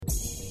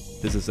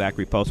This is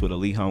Zachary Post with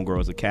Elite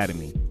Homegrowers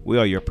Academy. We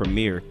are your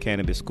premier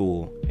cannabis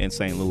school in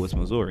St. Louis,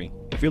 Missouri.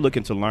 If you're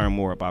looking to learn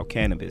more about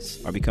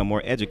cannabis or become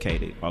more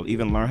educated or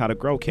even learn how to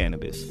grow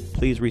cannabis,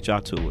 please reach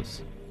out to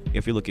us.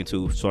 If you're looking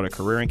to start a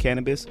career in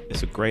cannabis,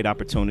 it's a great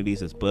opportunity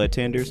as bud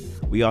tenders.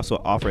 We also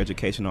offer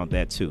education on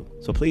that too.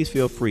 So please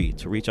feel free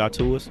to reach out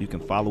to us. You can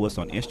follow us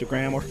on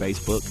Instagram or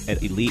Facebook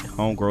at Elite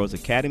Homegrowers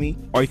Academy,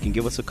 or you can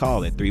give us a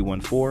call at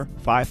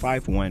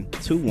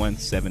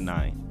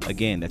 314-551-2179.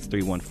 Again, that's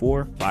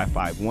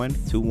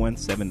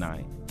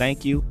 314-551-2179.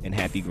 Thank you and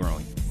happy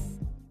growing.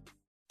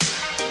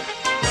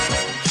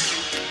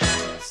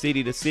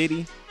 City to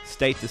city,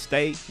 state to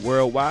state,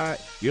 worldwide,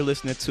 you're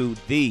listening to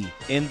the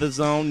In the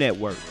Zone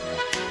Network.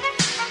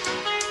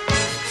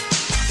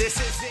 This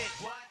is it.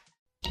 What?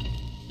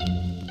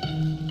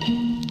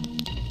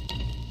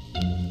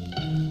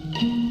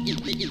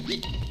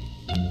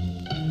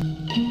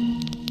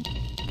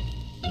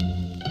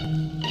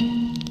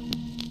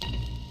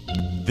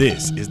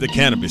 This is the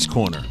Cannabis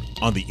Corner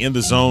on the In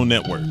the Zone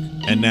Network.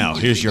 And now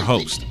here's your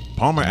host,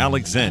 Palmer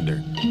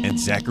Alexander and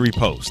Zachary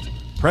Post,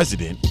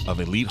 president of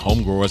Elite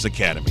Homegrowers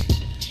Academy.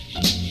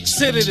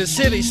 City to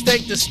city,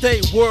 state to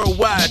state,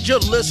 worldwide. You're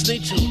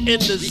listening to In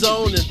the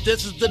Zone, and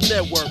this is the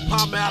network.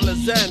 Palmer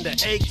Alexander,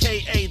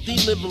 a.k.a. the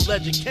living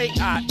legend,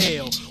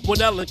 K.I.L. When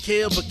Ellen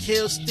kill, but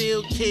kill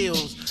still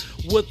kills.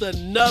 With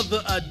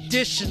another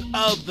edition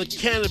of the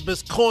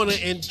Cannabis Corner,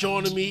 and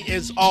joining me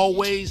as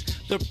always,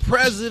 the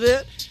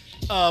president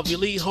of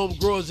Elite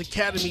Homegrowers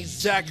Academy,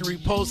 Zachary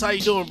Post. How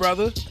you doing,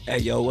 brother? Hey,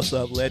 yo, what's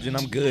up, legend?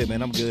 I'm good,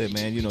 man.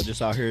 You know,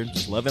 just out here,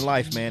 just loving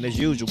life, man, as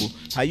usual.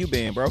 How you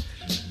been, bro?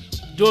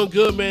 Doing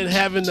good, man.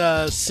 Haven't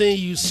seen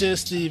you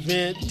since the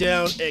event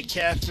down at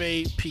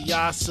Cafe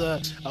Piazza.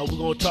 We're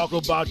going to talk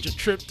about your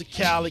trip to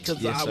Cali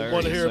because I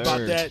want to hear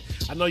about that.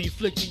 I know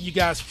you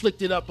guys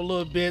flicked it up a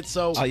little bit,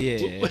 so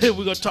we're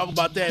going to talk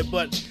about that.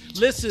 But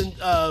listen,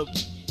 I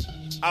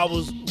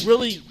was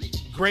really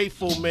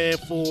grateful, man,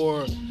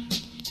 for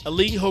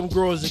Elite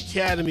Homegrowers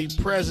Academy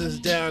presence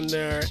down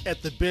there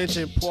at the Bench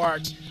and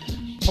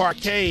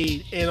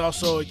Parkade and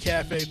also at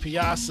Cafe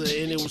Piazza,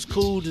 and it was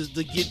cool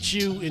to get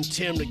you and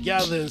Tim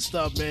together and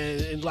stuff,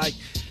 man. And like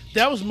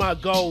that was my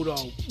goal,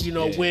 though. You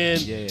know, when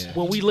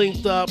we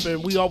linked up,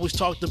 and we always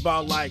talked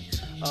about like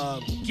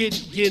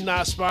getting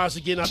our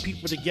sponsors, getting our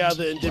people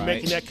together, and then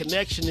making that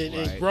connection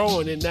and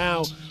growing. And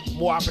now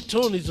more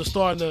opportunities are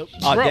starting to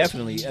grow.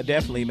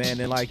 Definitely, man.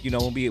 And like, you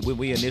know, when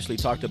we initially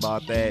talked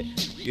about that,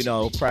 you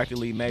know,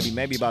 practically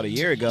maybe about a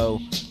year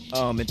ago.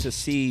 And to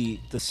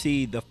see the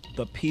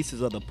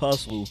pieces of the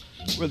puzzle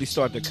really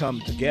start to come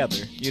together,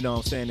 you know what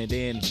I'm saying? And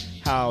then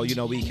how, you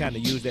know, we kind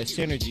of use that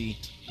synergy,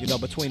 you know,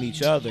 between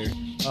each other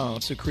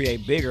to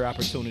create bigger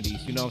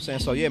opportunities, you know what I'm saying?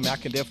 So, yeah, man, I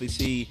can definitely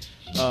see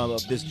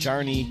this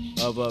journey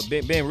of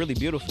being really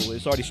beautiful.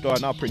 It's already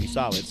starting out pretty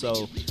solid.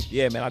 So,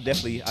 yeah, man, I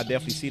definitely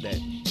see that.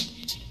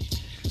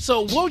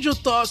 So what was your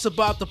thoughts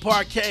about the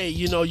parquet?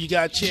 You know, you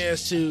got a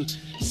chance to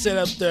sit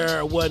up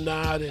there and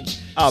whatnot, and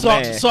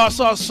saw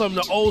some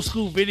of the old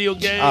school video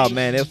games. Oh,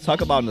 man,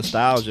 talk about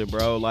nostalgia,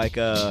 bro. Like,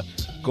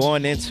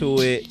 going into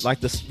it, like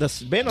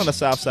the being on the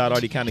South Side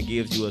already kind of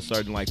gives you a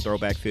certain like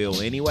throwback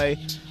feel anyway.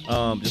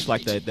 Just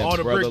like that all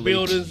the brick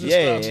buildings and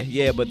stuff.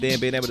 Yeah, but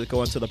then being able to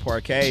go into the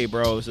parquet,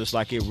 bro, it's just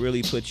like it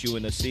really puts you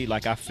in the seat.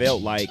 Like I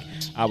felt like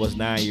I was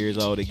 9 years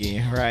old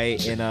again,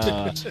 right? And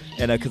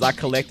because I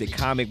collected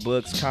comic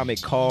books, comic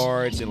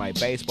cards, and like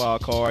baseball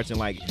cards, and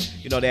like,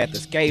 you know, they had the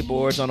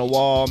skateboards on the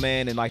wall,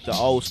 man, and like the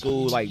old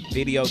school like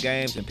video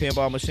games and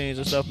pinball machines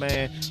and stuff,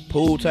 man.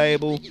 Pool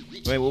table.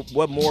 I mean,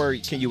 what more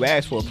can you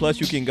ask for? Plus,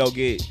 you can go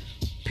get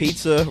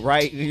pizza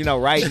right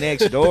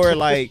next door.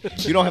 Like,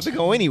 you don't have to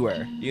go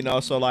anywhere, you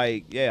know. So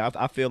like, yeah,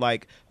 I feel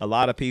like a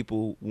lot of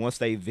people, once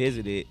they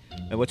visit it,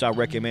 and which I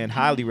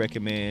highly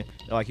recommend,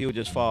 like you would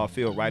just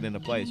feel right into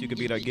place. You could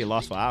be there, get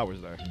lost for hours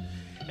there.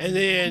 And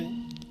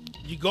then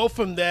you go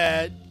from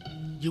that,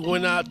 you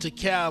went out to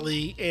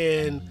Cali,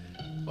 and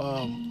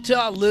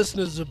tell our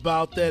listeners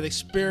about that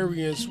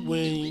experience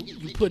when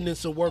you putting in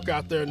some work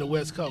out there in the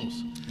West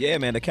Coast. Yeah,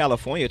 man, the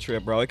California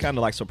trip, bro, it kind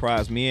of like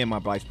surprised me and my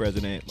vice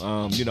president.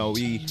 You know,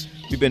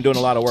 we've been doing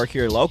a lot of work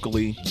here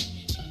locally,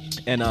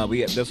 and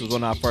this was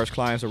one of our first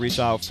clients to reach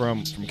out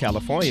from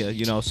California,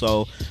 you know,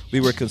 so we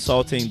were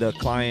consulting the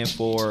client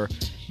for,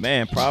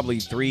 man,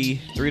 probably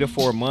three to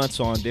 4 months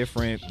on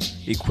different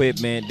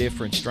equipment,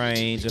 different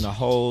strains, and a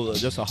whole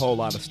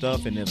lot of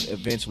stuff. And then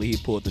eventually he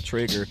pulled the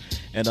trigger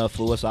and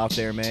flew us out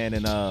there, man.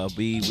 And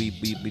we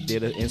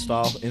did an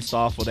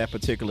install for that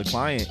particular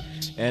client,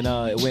 and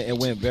it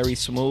went very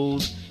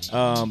smooth.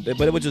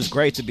 But it was just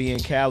great to be in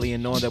Cali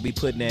and knowing that we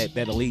putting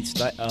that elite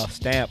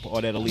stamp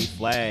or that elite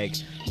flag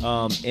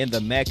in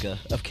the mecca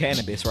of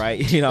cannabis,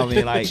 right? You know what I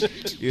mean? Like,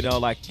 you know,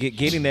 like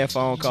getting that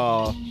phone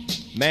call,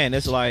 man,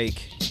 it's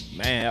like,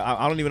 man,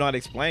 I don't even know how to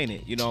explain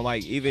it. You know,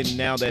 like even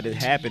now that it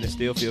happened, it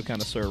still feels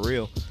kind of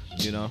surreal,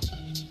 you know?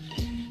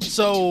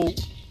 So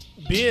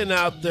being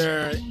out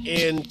there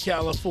in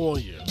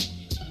California,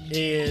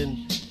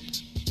 and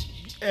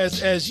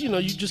as you know,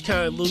 you just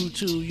kind of allude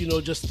to, you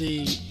know, just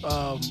the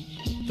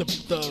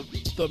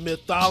the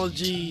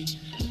mythology,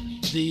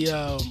 the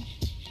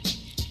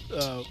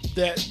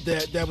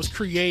that was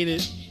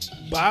created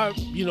by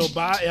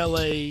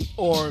LA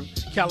or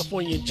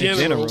California in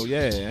general.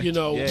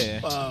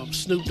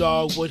 Snoop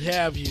Dogg, what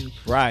have you.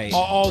 Right.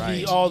 All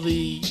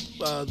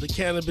the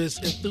cannabis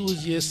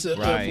enthusiasts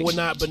and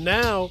whatnot. But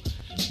now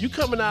you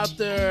coming out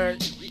there,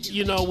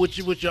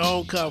 with your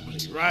own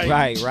company,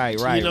 right?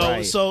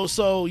 Right.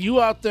 So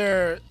you out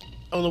there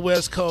on the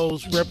West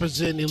Coast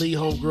representing Elite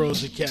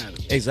Homegrowers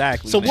Academy.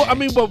 Exactly. So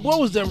but what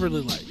was that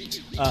really like?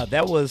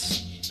 That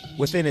was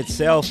within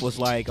itself was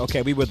like,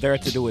 okay, we were there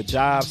to do a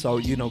job, so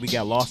we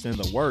got lost in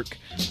the work.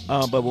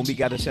 But when we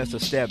got a chance to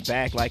step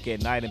back, like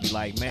at night, and be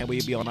like, man,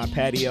 we'd be on our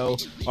patio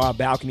or our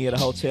balcony of the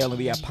hotel, and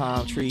we have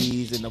palm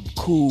trees and the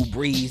cool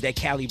breeze, that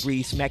Cali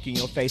breeze smacking in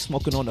your face,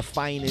 smoking on the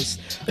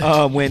finest.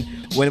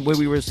 When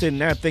we were sitting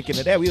there thinking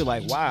of that, we were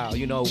like, wow,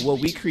 what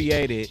we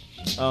created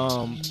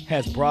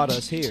has brought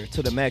us here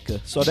to the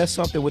Mecca. So that's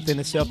something within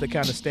itself to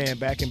kind of stand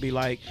back and be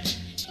like,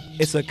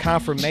 it's a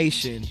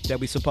confirmation that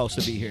we're supposed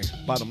to be here,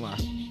 bottom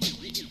line.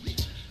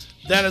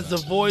 That is the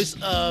voice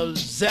of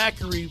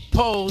Zachary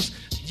Post.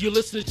 You're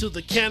listening to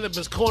the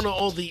Cannabis Corner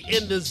on the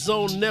In the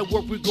Zone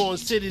Network. We're going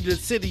city to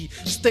city,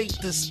 state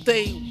to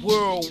state,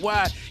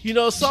 worldwide.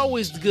 It's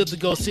always good to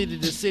go city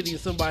to city in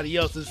somebody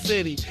else's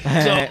city.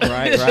 So,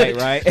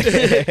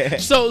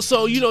 right.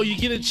 So you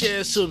get a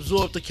chance to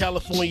absorb the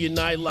California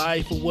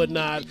nightlife and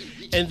whatnot.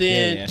 And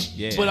then,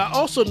 but I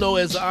also know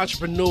as an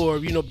entrepreneur,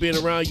 being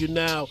around you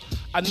now,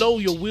 I know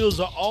your wheels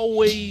are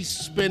always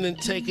spinning,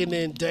 taking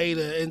in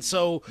data, and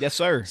so yes,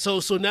 sir. So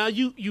now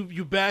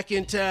you back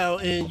in town,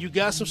 and you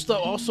got some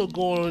stuff also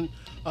going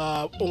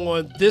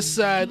on this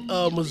side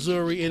of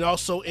Missouri and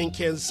also in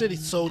Kansas City.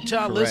 So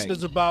tell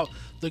listeners about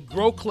the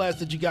grow class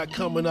that you got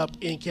coming up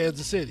in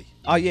Kansas City.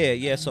 Oh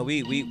yeah. So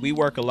we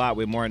work a lot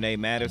with Mornay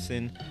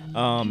Madison,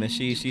 and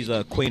she's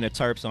a queen of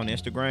terps on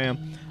Instagram.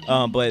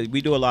 But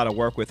we do a lot of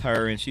work with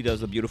her, and she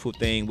does a beautiful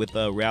thing with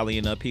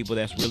rallying up people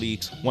that's really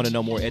want to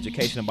know more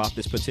education about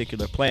this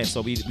particular plant.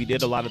 So we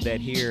did a lot of that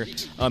here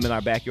in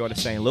our backyard of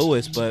St.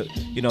 Louis. But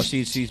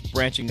she's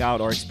branching out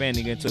or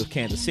expanding into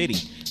Kansas City.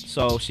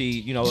 So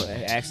she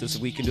asked us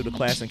if we can do the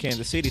class in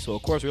Kansas City. So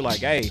of course we're like,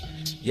 hey,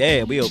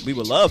 yeah, we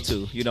would love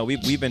to.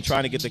 We've been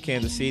trying to get to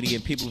Kansas City,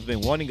 and people have been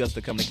wanting us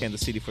to come to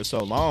Kansas City for so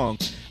long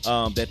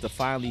that to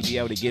finally be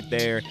able to get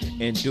there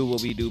and do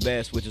what we do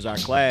best, which is our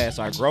class,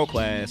 our grow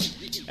class.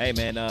 Hey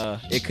man,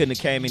 it couldn't have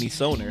came any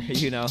sooner,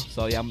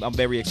 So yeah, I'm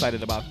very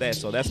excited about that.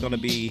 So that's gonna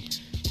be,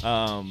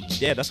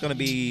 that's gonna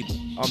be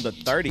on the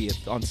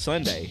 30th on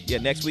Sunday. Yeah,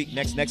 next week,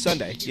 next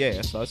Sunday.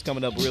 Yeah, so it's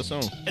coming up real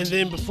soon. And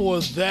then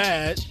before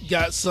that,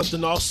 got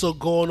something also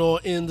going on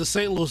in the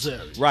St. Louis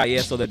area. Right.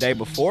 Yeah. So the day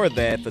before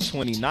that, the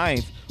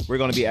 29th, we're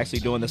going to be actually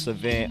doing this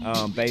event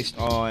based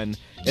on,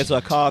 it's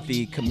called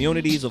the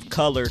Communities of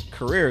Color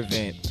Career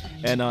Event,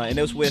 and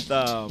it was with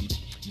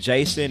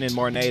Jason and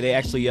Mornay. They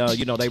actually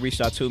they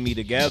reached out to me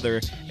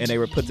together, and they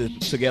were put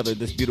together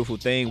this beautiful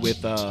thing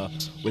with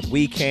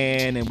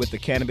WeCan and with the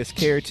Cannabis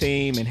Care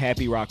Team and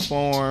Happy Rock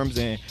Farms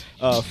and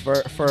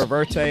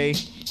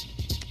Ferverte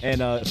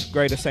and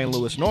Greater St.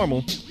 Louis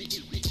Normal.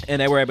 And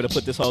they were able to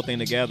put this whole thing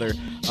together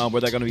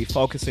where they're going to be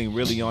focusing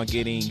really on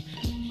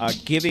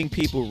giving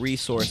people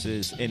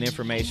resources and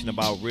information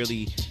about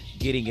really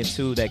getting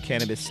into that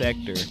cannabis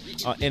sector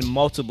in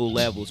multiple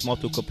levels,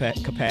 multiple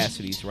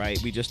capacities, right?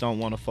 We just don't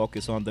want to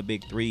focus on the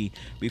big three.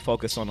 We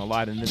focus on a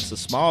lot, and it's the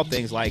small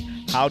things like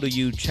how do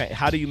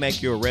you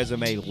make your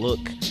resume look,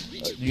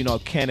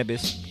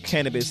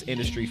 cannabis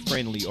industry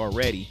friendly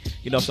already,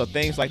 so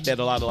things like that.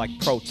 A lot of like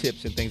pro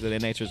tips and things of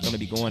that nature is going to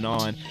be going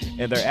on,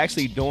 and they're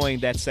actually doing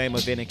that same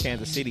event in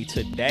Kansas City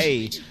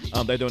today.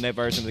 They're doing that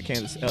version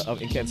of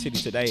in Kansas City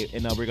today,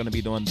 and we're going to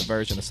be doing the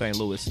version of St.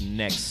 Louis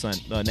next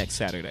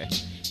Saturday.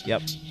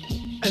 Yep.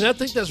 And I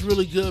think that's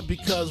really good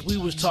because we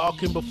was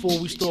talking before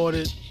we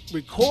started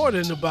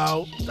recording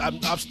about I'm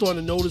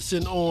starting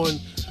noticing on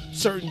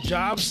certain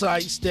job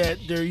sites that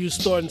you're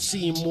starting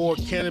seeing more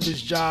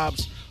cannabis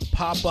jobs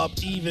pop up,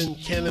 even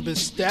cannabis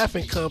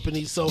staffing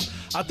companies. So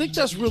I think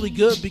that's really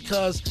good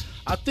because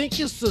I think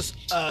it's just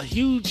a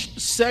huge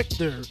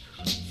sector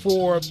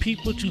for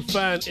people to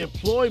find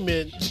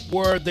employment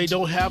where they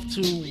don't have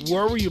to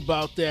worry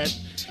about that.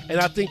 And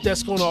I think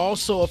that's going to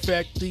also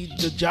affect the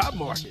job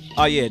market.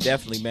 Oh, yeah,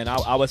 definitely, man.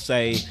 I would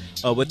say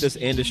with this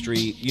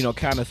industry,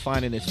 kind of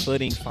finding its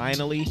footing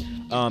finally,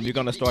 you're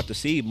going to start to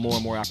see more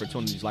and more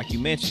opportunities. Like you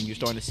mentioned, you're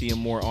starting to see them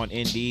more on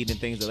Indeed and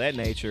things of that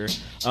nature.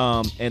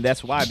 And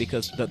that's why,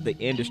 because the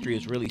industry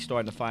is really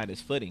starting to find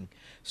its footing.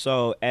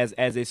 So as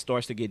it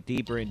starts to get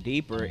deeper and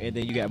deeper, and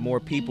then you got more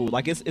people,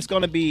 like it's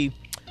going to be,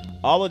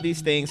 all of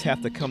these things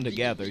have to come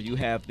together. You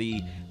have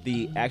the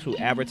actual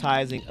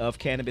advertising of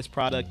cannabis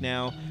product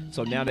now.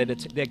 So now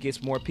that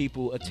gets more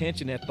people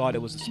attention that thought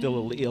it was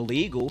still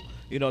illegal,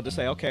 to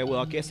say, okay, well,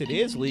 I guess it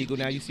is legal.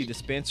 Now you see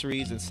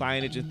dispensaries and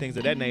signage and things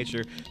of that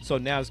nature. So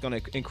now it's going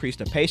to increase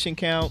the patient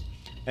count.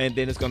 and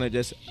then it's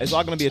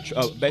all gonna be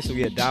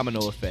basically a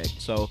domino effect.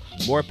 So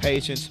more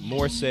patients,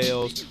 more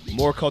sales,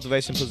 more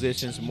cultivation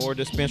positions, more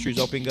dispensaries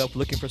opening up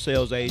looking for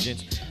sales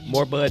agents,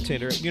 more bud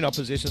tender,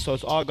 positions. So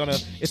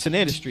it's an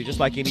industry just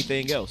like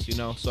anything else,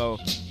 So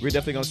we're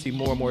definitely gonna see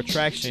more and more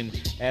traction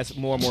as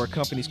more and more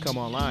companies come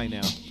online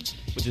now,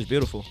 which is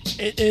beautiful.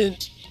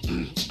 And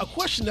a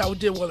question that I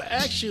did want to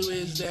ask you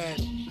is that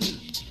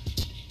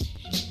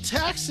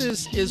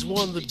taxes is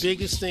one of the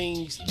biggest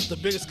things, the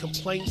biggest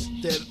complaints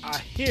that I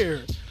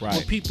hear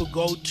when people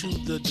go to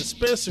the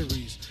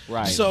dispensaries.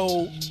 Right.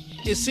 So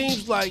it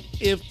seems like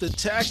if the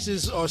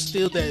taxes are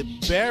still that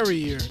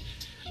barrier,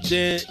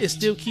 then it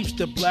still keeps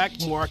the black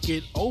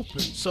market open.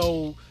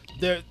 So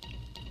they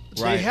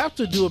have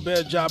to do a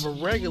better job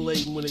of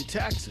regulating when they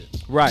tax it.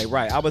 Right.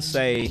 I would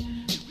say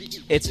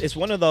it's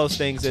one of those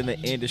things in the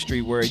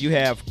industry where you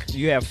have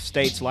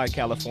states like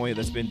California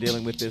that's been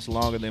dealing with this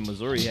longer than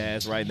Missouri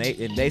has, right?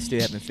 And they still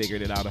haven't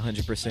figured it out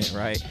 100%,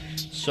 right?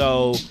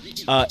 So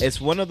it's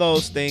one of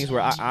those things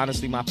where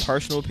honestly, my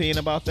personal opinion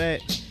about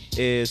that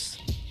is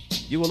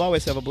you will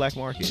always have a black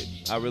market.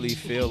 I really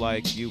feel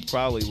like you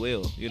probably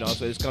will,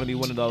 So it's going to be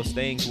one of those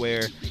things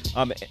where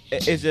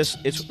it's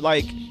just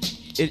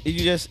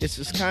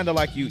kind of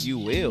like you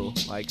will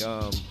like.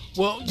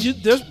 Well,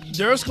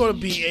 there's going to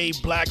be a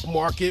black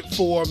market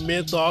for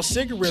menthol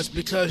cigarettes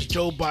because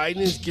Joe Biden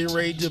is getting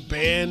ready to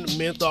ban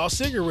menthol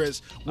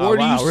cigarettes.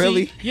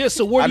 Really? Yeah.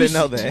 So I didn't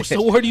know that. So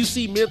where do you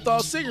see menthol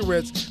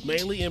cigarettes?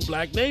 Mainly in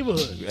black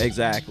neighborhoods.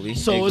 Exactly.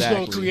 So it's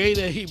going to create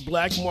a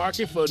black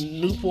market for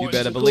Newport. You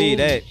better believe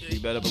that.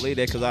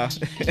 Because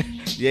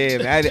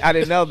man, I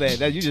didn't know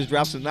that. You just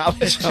dropped some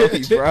knowledge on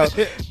me, bro.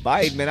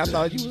 Biden, man, I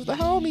thought you was the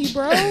homie,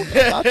 bro. I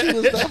thought you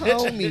was the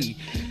homie.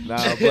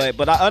 Nah,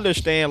 but I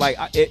understand, like,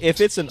 if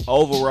it's an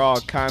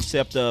overall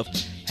concept of,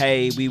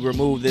 hey, we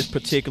remove this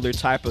particular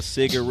type of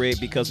cigarette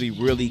because we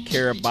really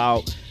care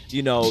about,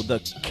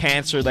 the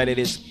cancer that it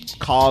is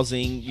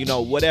causing,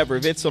 whatever.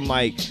 If it's some,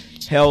 like,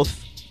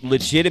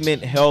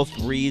 legitimate health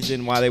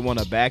reason why they want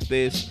to back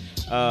this,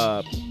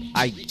 I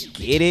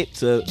get it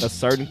to a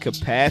certain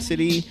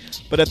capacity,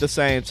 but at the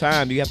same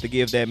time, you have to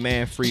give that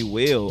man free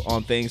will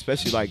on things,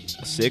 especially, like,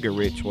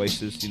 cigarette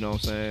choices, you know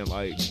what I'm saying?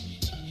 Like,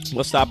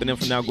 what's stopping them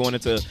from now going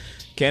into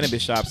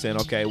cannabis shops saying,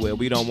 okay, well,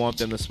 we don't want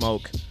them to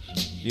smoke,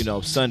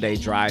 Sunday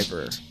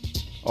Driver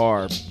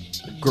or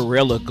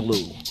Gorilla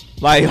Glue.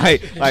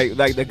 Like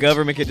the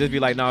government could just be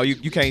like, no,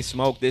 you can't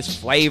smoke this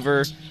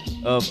flavor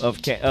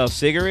of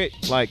cigarette.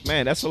 Like,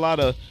 man, that's a lot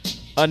of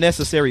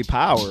unnecessary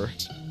power.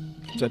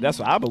 So that's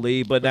what I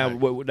believe. But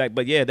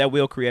that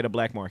will create a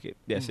black market.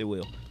 Yes, it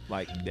will.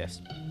 Like,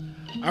 yes.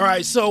 All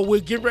right, so we're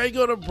getting ready to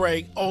go to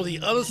break. On the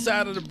other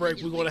side of the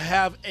break, we're going to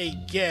have a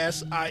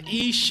guest,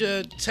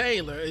 Aisha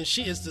Tyler, and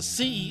she is the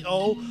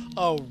CEO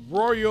of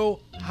Royal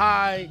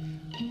Highnezz.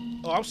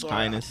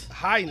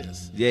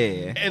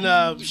 Yeah.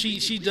 And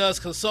she does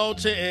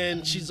consulting,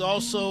 and she's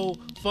also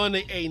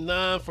funding a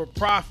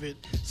non-for-profit,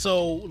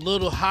 so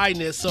Little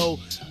Highness. So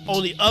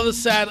on the other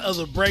side of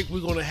the break,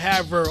 we're going to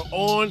have her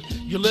on.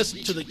 You're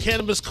listening to the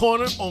Cannabis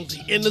Corner on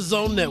the In the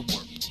Zone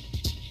Network.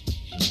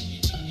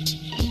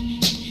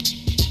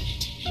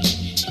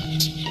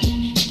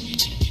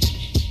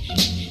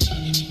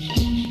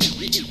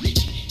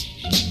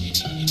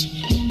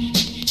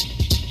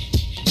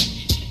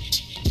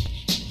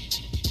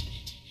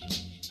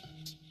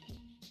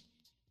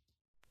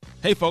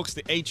 Hey folks,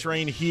 the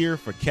A-Train here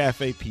for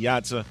Cafe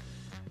Piazza.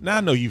 Now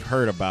I know you've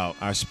heard about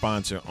our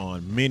sponsor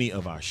on many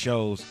of our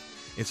shows.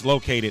 It's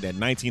located at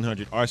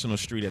 1900 Arsenal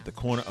Street at the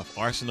corner of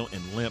Arsenal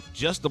and Lemp,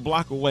 just a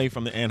block away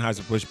from the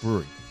Anheuser-Busch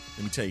Brewery.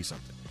 Let me tell you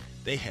something.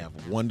 They have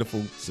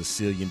wonderful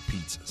Sicilian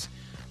pizzas.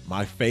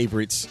 My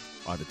favorites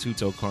are the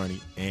Tutto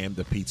Carne and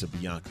the Pizza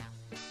Bianca,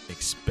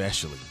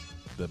 especially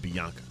the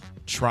Bianca.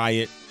 Try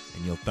it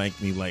and you'll thank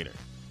me later.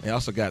 They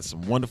also got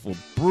some wonderful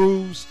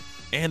brews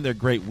and their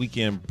great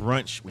weekend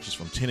brunch, which is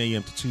from 10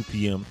 a.m. to 2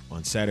 p.m.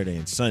 on Saturday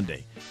and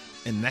Sunday.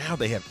 And now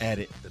they have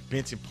added the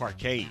Benton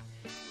Parkade,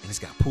 and it's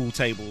got pool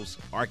tables,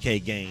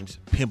 arcade games,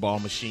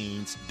 pinball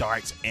machines,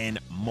 darts, and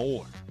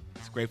more.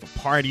 It's great for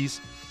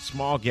parties,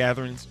 small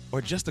gatherings, or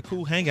just a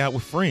cool hangout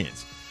with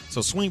friends.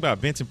 So swing by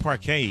Benton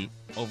Parkade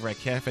over at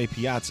Cafe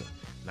Piazza,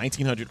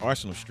 1900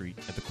 Arsenal Street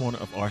at the corner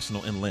of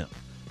Arsenal and Lemp.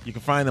 You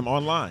can find them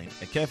online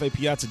at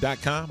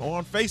cafepiazza.com or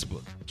on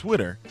Facebook,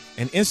 Twitter,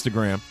 and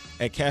Instagram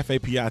at Cafe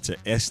Piazza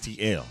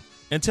STL.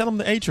 And tell them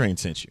the A-Train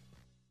sent you.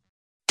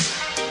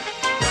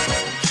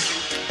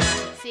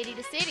 City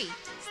to city,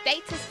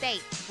 state to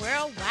state,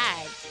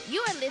 worldwide,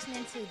 you are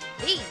listening to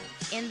the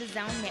In the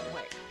Zone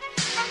Network.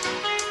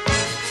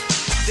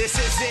 This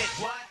is it.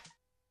 What?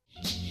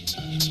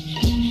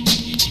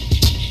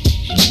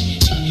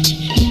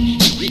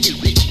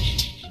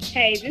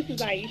 Hey, this is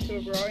Aisha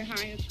of Royal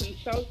Highnezz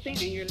Consulting,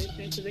 and you're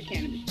listening to the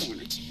Cannabis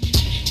Corner.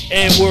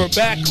 And we're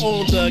back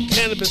on the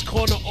Cannabis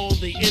Corner on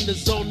the In the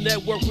Zone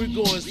Network. We're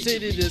going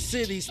city to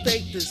city,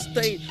 state to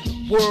state,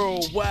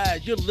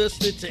 worldwide. You're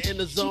listening to In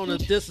the Zone, and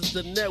this is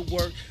the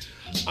network.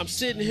 I'm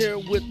sitting here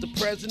with the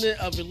president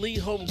of Elite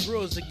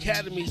Homegrowers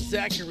Academy,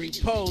 Zachary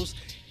Post,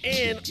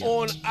 and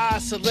on our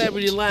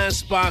celebrity line,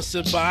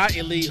 sponsored by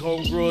Elite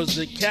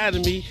Homegrowers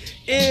Academy,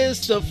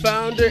 is the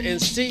founder and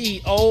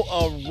CEO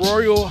of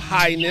Royal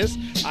Highnezz,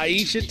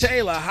 Aisha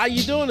Tyler. How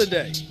you doing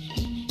today?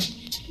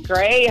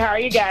 Great. How are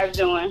you guys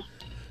doing?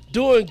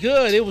 Doing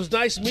good. It was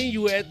nice meeting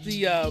you at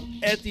the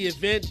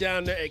event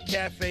down there at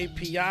Cafe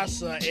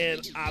Piazza,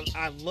 and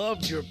I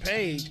loved your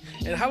page.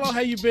 And how long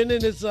have you been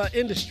in this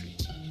industry?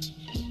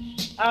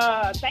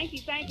 Thank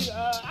you.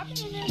 I've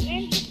been in this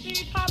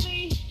industry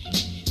probably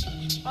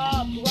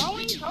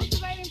growing,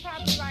 cultivating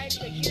probably like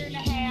a year and a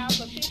half,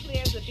 officially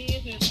as a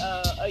business,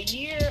 a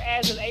year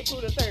as of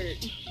April the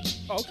 3rd.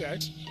 Okay.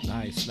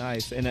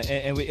 Nice,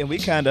 and we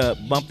kind of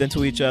bumped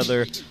into each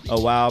other a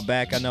while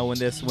back. I know when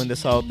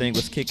this whole thing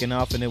was kicking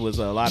off, and there was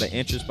a lot of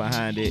interest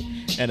behind it,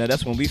 and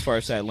that's when we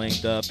first had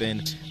linked up,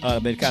 and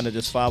been kind of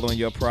just following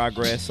your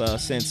progress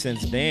since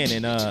then.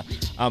 And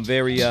I'm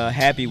very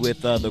happy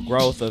with the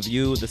growth of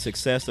you, the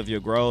success of your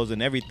grows,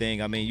 and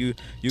everything. I mean,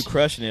 you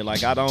crushing it.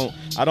 Like I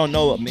don't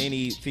know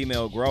many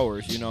female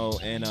growers, you know,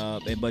 and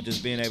but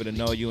just being able to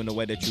know you in the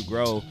way that you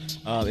grow,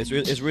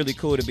 it's really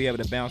cool to be able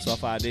to bounce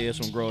off ideas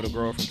from grow to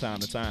grow from time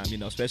to time, you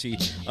know, especially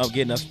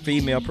getting a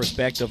female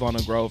perspective on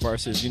the grow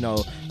versus, you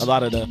know, a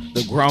lot of the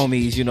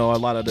gromies, you know, a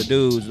lot of the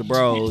dudes, the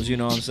bros, you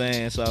know what I'm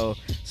saying? So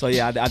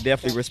yeah, I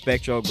definitely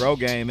respect your grow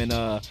game, and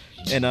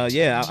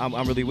yeah,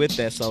 I'm really with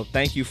that. So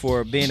thank you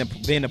for being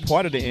a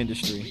part of the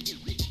industry.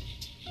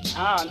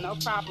 Oh, no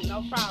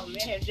problem.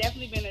 It has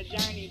definitely been a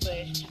journey,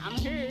 but I'm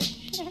here.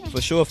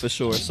 For sure.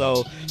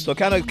 So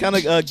kind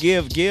of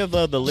give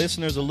the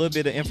listeners a little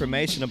bit of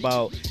information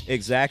about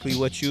exactly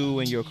what you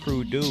and your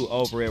crew do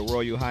over at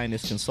Royal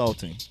Highnezz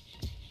Consulting.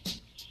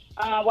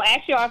 Well,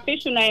 actually, our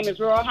official name is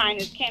Royal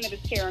Highnezz Cannabis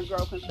Care and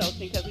Grow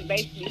Consulting, because we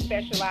basically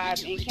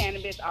specialize in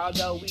cannabis,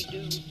 although we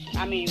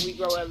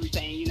grow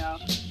everything, you know.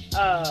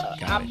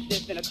 I've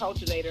just been a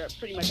cultivator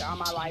pretty much all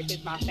my life.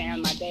 It's my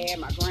family, my dad,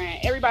 my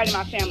everybody in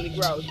my family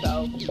grows.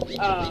 So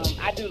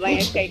I do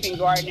landscaping,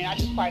 gardening. I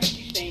do quite a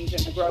few things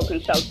in the grow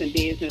consulting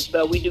business,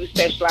 but we do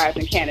specialize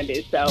in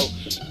cannabis. So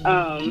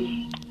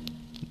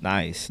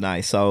Nice.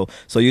 So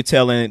you're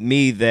telling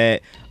me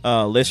that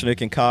listener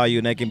can call you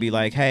and they can be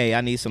like, hey, I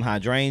need some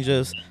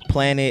hydrangeas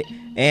planted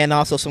and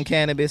also some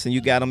cannabis, and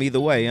you got them either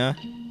way, huh?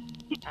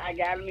 I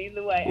got them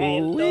either way.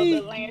 And so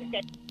the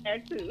landscape there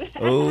too.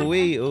 Ooh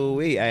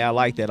wee. Hey, I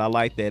like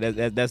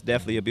that. That's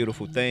definitely a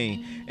beautiful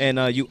thing.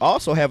 And you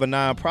also have a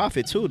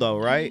nonprofit too, though,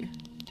 right?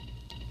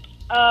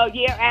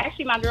 Yeah,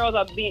 actually, my girls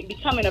are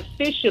becoming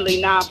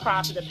officially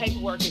nonprofit. The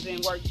paperwork is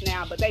in works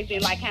now, but they've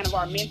been like kind of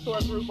our mentor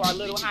group, our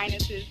little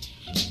Highnesses.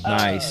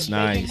 Nice.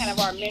 They've been kind of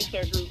our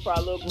mentor group for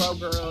our little grow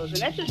girls, and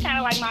that's just kind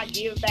of like my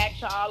give back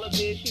to all of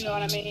this. You know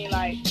what I mean?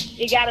 Like,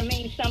 it gotta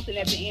mean something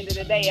at the end of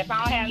the day. If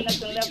I don't have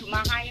nothing left for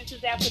my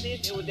Highnesses after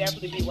this, it would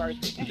definitely be worth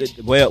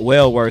it.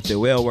 Well worth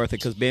it.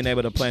 Because being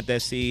able to plant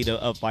that seed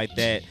of like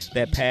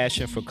that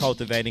passion for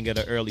cultivating at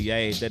an early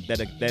age,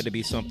 that'd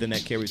be something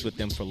that carries with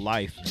them for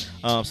life.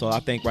 So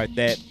I think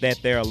that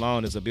there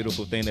alone is a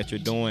beautiful thing that you're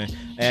doing,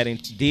 adding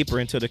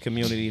deeper into the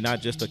community, not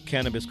just the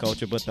cannabis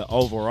culture, but the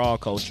overall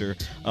culture.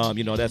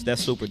 You know,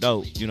 that's super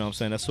dope. You know what I'm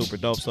saying? That's super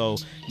dope. So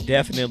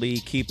definitely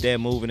keep that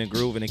moving and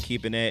grooving and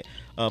keeping that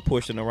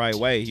pushed in the right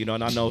way. You know,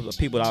 and I know the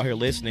people out here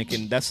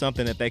listening that's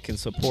something that they can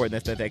support,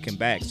 that they can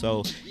back.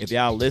 So if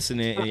y'all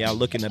listening and y'all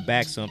looking to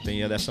back something,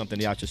 yeah, that's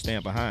something y'all should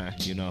stand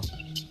behind, you know.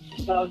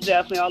 Most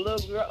definitely. Our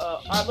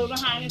little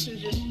Highness is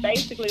just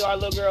basically our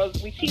little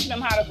girls. We teach them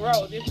how to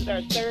grow. This is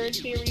our third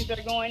series they're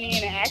going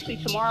in, and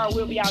actually tomorrow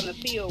we'll be out in the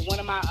field. One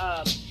of my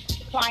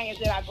clients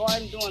that I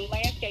garden doing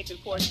landscaping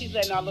for, she's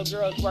letting our little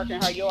girls work in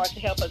her yard to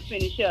help us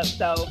finish up.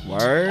 So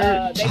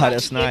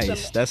that's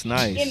nice. That's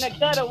nice. In the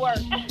gutter work.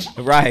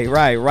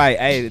 Right.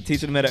 Hey,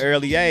 teaching them at an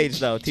early age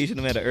though.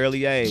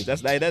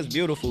 That's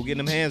beautiful.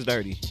 Getting them hands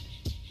dirty.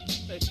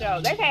 For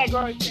sure. They've had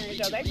growing experience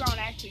though. They've grown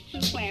actually 2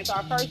 plants.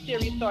 Our first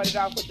series started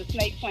off with the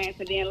snake plants,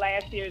 and then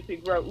last series we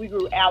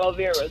grew aloe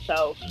vera.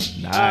 So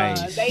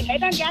nice. They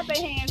done got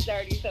their hands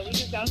dirty, so we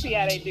just gonna see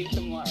how they do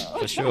tomorrow.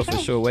 For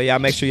sure. Well, y'all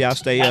make sure y'all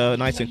stay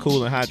nice and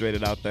cool and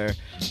hydrated out there.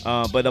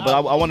 But I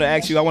want to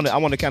ask you. I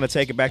want to kind of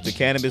take it back to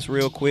cannabis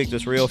real quick,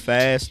 just real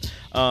fast.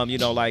 You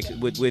know, like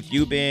with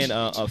you being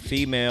a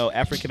female,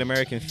 African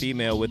American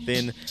female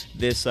within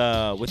this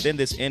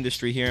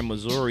industry here in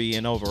Missouri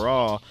and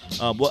overall,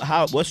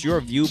 what's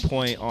your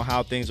viewpoint on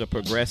how things are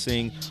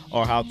progressing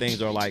or how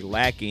things are like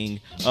lacking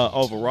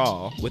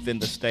overall within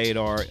the state,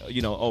 or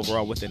you know,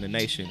 overall within the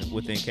nation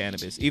within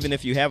cannabis? Even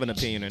if you have an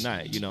opinion or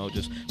not, you know,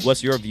 just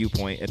what's your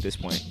viewpoint at this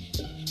point?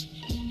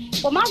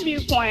 Well, my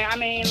viewpoint, I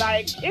mean,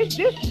 like, it's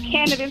this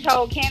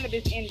whole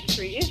cannabis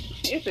industry.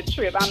 It's a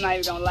trip. I'm not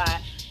even gonna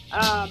lie.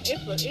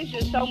 It's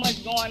just so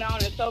much going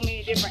on in so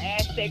many different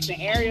aspects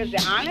and areas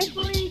that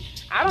honestly,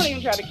 I don't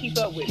even try to keep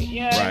up with it.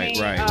 You know what I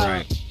mean?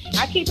 Right.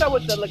 I keep up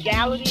with the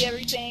legality,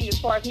 everything, as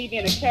far as me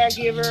being a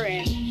caregiver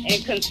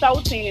and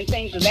consulting and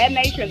things of that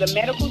nature, and the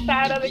medical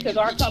side of it, because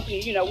our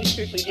company, you know, we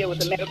strictly deal with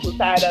the medical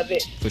side of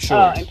it. For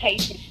sure. And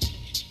patients.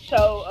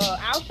 So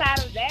outside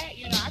of that,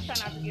 you know, I try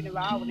not to get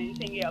involved with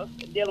anything else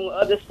dealing with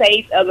other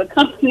states, other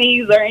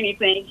companies, or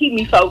anything. Keep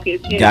me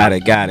focused. Got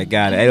it. Hey,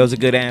 that was a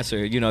good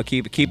answer. You know,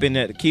 keeping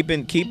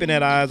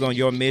that eyes on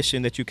your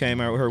mission that you came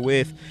out here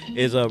with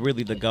is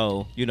really the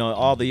goal. You know,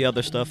 all the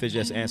other stuff is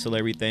just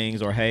ancillary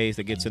things or haze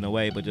that gets in the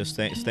way, but just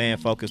staying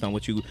focused on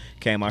what you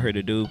came out here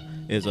to do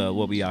is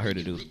what we out here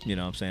to do. You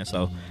know what I'm saying?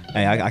 So,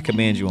 hey, I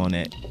commend you on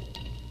that.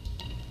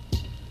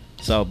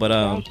 So, but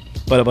on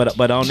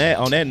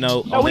that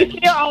note, we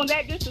still own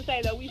that. Just to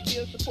say that we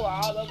still support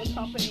all other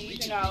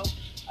companies. You know,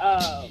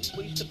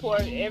 we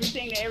support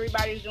everything that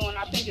everybody's doing.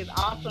 I think it's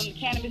awesome.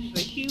 Cannabis is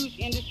a huge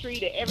industry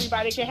that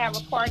everybody can have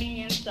a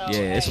party in. So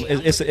yeah,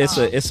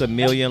 it's a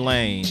million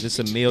lanes. It's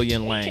a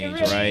million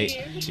lanes, really right?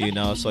 Is. You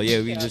know, so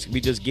yeah,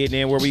 we just getting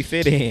in where we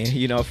fit in.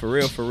 You know, for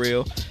real.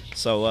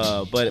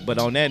 So, but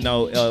on that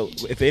note,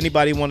 if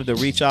anybody wanted to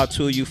reach out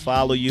to you,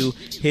 follow you,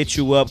 hit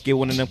you up, get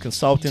one of them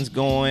consultants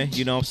going,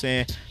 you know what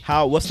I'm saying?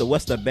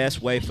 What's the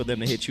best way for them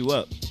to hit you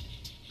up?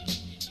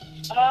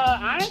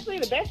 Honestly,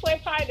 the best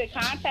way probably to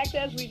contact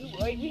us, we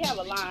have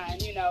a line,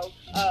 you know,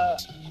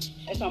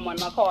 it's on one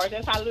of my cards.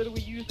 That's how little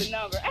we use the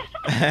number.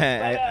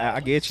 I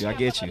get you.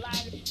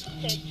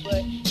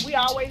 But we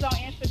always on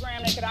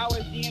Instagram. They could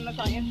always DM us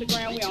on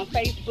Instagram. We on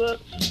Facebook.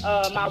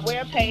 My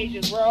webpage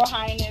is Royal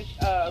Highnezz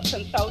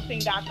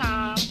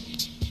Consulting.com.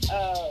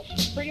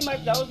 Pretty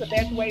much those are the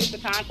best ways to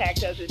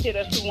contact us is hit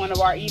us through one of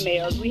our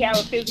emails. We have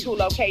a physical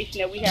location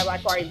that we have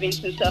like our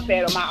events and stuff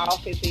at, or my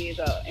office is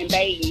in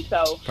Baden.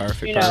 So,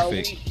 perfect.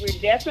 We're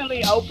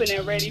definitely open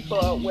and ready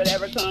for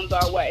whatever comes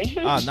our way.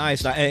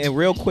 Nice. And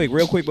real quick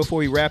before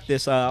we wrap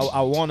this,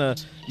 I want to,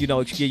 you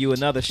know, give you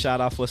another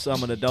shout out for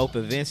some of the dope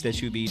events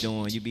that you be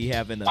doing. You be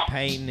having the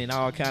painting and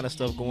all kind of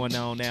stuff going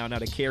on now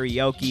the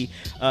karaoke.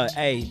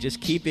 Hey,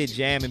 just keep it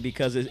jamming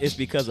because it's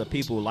because of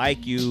people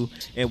like you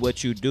and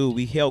what you do.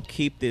 We help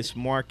keep this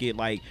market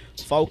like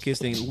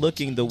focused and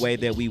looking the way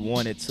that we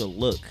want it to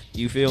look.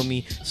 You feel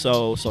me?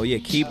 So yeah,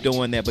 keep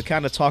doing that. But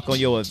kind of talk on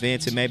your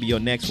events and maybe your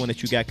next one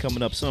that you got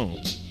coming up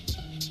soon.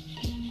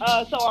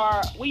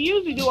 We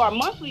usually do our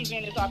monthly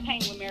event is our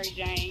Paint with Mary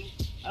Jane.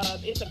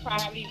 It's a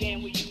private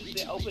event. We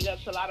usually open up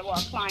to a lot of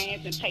our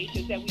clients and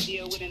patients that we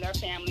deal with and their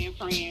family and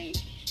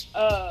friends.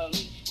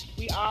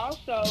 We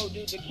also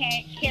do the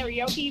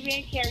karaoke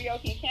event,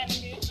 karaoke and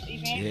cannabis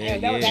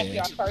event. That was actually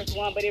our first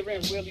one, but it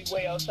went really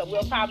well. So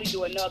we'll probably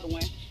do another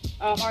one.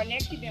 Our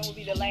next event will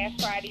be the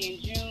last Friday in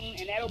June,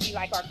 and that'll be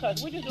like we're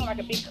just doing like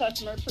a big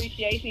customer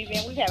appreciation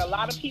event. We've had a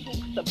lot of people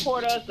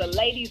support us. The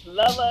ladies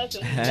love us,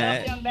 and we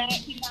love them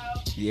back, you know.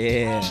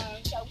 Yeah.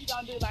 So we're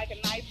going to do like a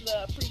nice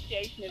little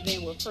appreciation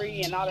event with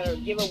free and all the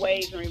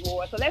giveaways and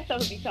rewards. So that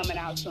stuff will be coming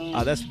out soon.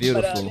 Oh, that's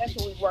beautiful. But that's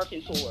what we're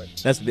working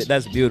towards. That's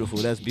beautiful.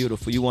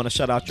 You want to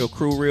shout out your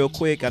crew real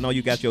quick? I know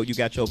you got your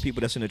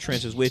people that's in the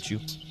trenches with you.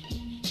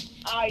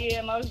 Oh,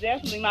 yeah, most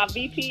definitely. My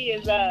VP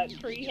is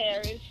Cree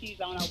Harris. She's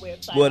on our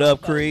website. What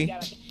up, Cree?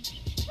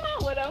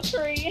 What up,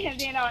 Cree? And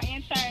then our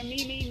intern,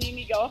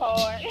 Mimi go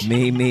hard.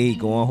 Mimi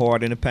going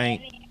hard in the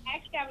paint. And I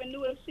actually have a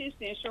new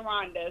assistant,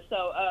 Sharonda.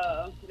 So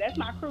that's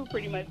my crew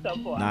pretty much so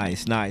far.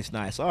 Nice.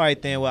 All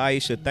right, then. Well,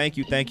 Aisha, thank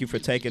you for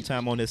taking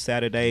time on this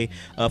Saturday,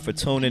 for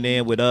tuning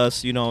in with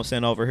us, you know what I'm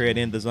saying, over here at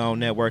In the Zone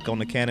Network on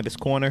the Cannabis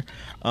Corner.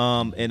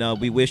 And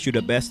we wish you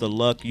the best of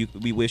luck.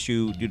 We wish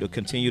you to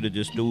continue to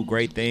just do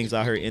great things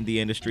out here in the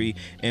industry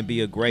and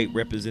be a great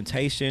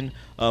representation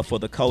for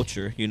the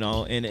culture, you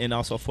know, and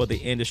also for the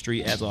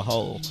industry as a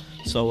whole.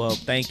 So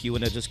thank you,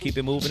 and just keep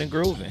it moving and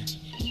grooving.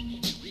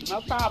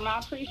 No problem. I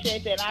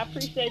appreciate that. I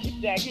appreciate you,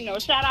 Zach. You know,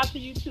 shout out to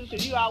you, too,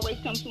 because you always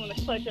come through in the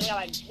clutch and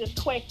like this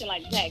question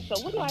like, Zach, so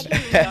what do I do?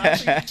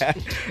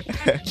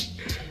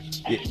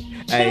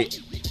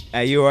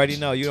 Hey, you already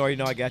know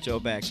I got your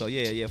back. So,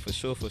 yeah, for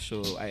sure.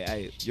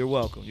 Hey, you're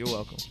welcome. Good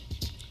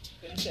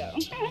show.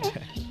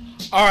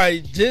 All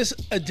right, this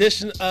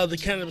edition of the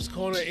Cannabis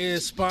Corner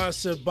is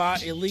sponsored by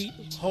Elite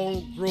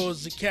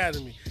Homegrowers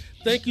Academy.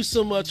 Thank you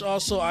so much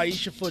also,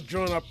 Aisha, for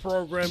joining our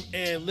program.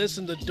 And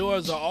listen, the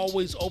doors are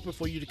always open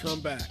for you to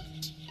come back.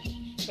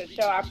 For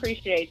sure, I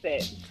appreciate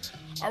that.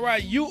 All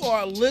right, you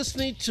are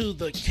listening to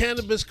the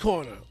Cannabis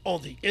Corner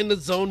on the In the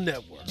Zone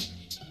Network.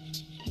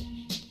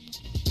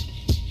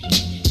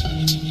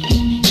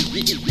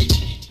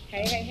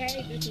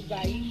 Hey, this is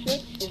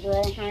Aisha of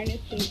Royal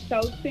Highnezz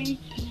Consulting.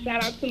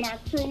 Shout out to my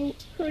crew,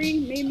 Cree,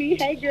 Mimi,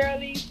 hey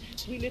girlies.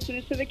 We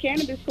listening to the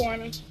Cannabis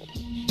Corner.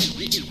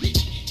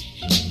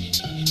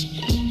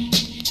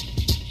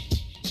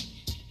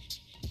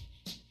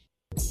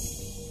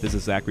 This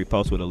is Zachary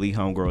Post with Elite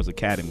Homegrowers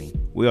Academy.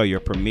 We are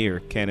your premier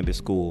cannabis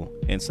school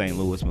in St.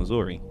 Louis,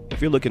 Missouri.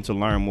 If you're looking to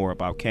learn more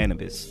about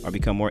cannabis or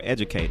become more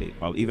educated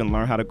or even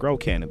learn how to grow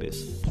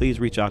cannabis,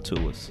 please reach out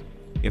to us.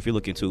 If you're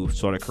looking to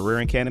start a career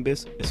in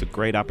cannabis, it's a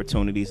great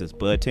opportunity as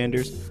bud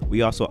tenders.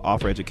 We also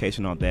offer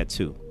education on that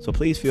too. So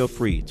please feel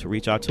free to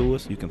reach out to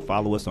us. You can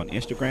follow us on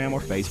Instagram or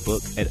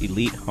Facebook at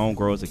Elite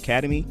Homegrowers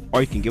Academy,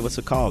 or you can give us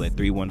a call at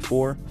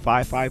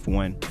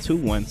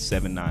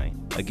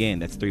 314-551-2179. Again,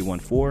 that's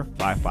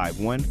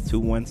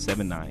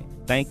 314-551-2179.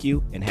 Thank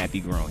you and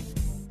happy growing.